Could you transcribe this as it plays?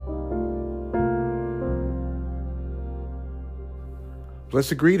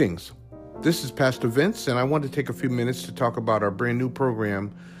Blessed greetings. This is Pastor Vince, and I want to take a few minutes to talk about our brand new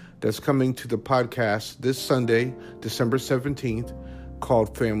program that's coming to the podcast this Sunday, December 17th,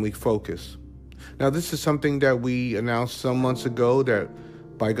 called Family Focus. Now, this is something that we announced some months ago that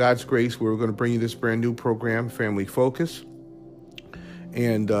by God's grace, we were going to bring you this brand new program, Family Focus.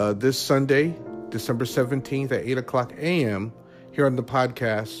 And this Sunday, December 17th at 8 o'clock a.m. here on the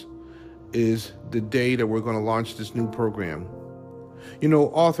podcast is the day that we're going to launch this new program. You know,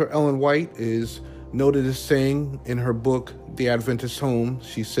 author Ellen White is noted as saying in her book, The Adventist Home,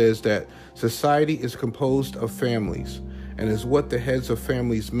 she says that society is composed of families and is what the heads of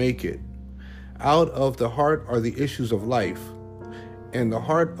families make it. Out of the heart are the issues of life, and the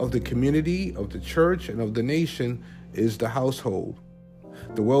heart of the community, of the church, and of the nation is the household.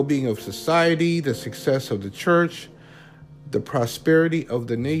 The well-being of society, the success of the church, the prosperity of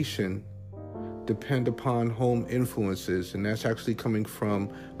the nation depend upon home influences, and that's actually coming from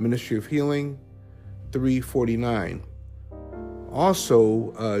Ministry of Healing 349.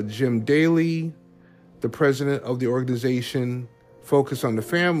 Also, Jim Daly, the president of the organization Focus on the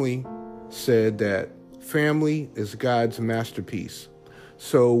Family, said that family is God's masterpiece.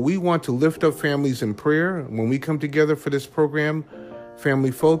 So we want to lift up families in prayer. When we come together for this program,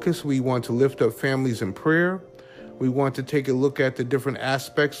 Family Focus, we want to lift up families in prayer. We want to take a look at the different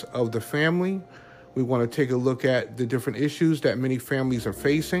aspects of the family. We want to take a look at the different issues that many families are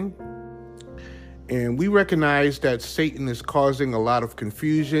facing. And we recognize that Satan is causing a lot of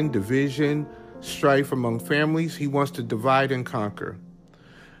confusion, division, strife among families. He wants to divide and conquer.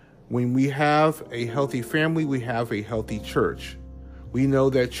 When we have a healthy family, we have a healthy church. We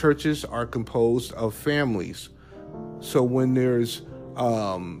know that churches are composed of families. So when there's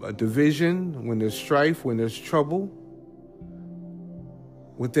a division, when there's strife, when there's trouble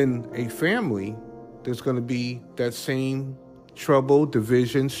within a family, there's going to be that same trouble,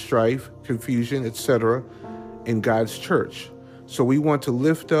 division, strife, confusion, etc. in God's church. So we want to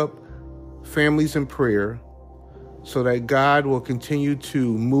lift up families in prayer so that God will continue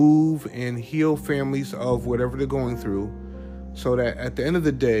to move and heal families of whatever they're going through, so that at the end of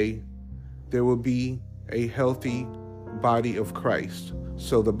the day, there will be a healthy body of Christ.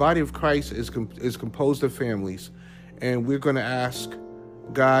 So the body of Christ is composed of families, and we're going to ask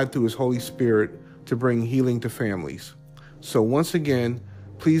God through His Holy Spirit to bring healing to families. So once again,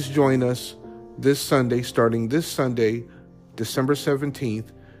 please join us this Sunday, starting this Sunday, December 17th,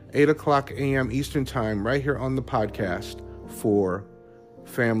 8 o'clock a.m. Eastern Time, right here on the podcast for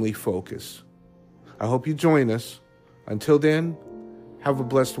Family Focus. I hope you join us. Until then, have a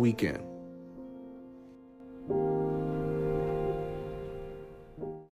blessed weekend.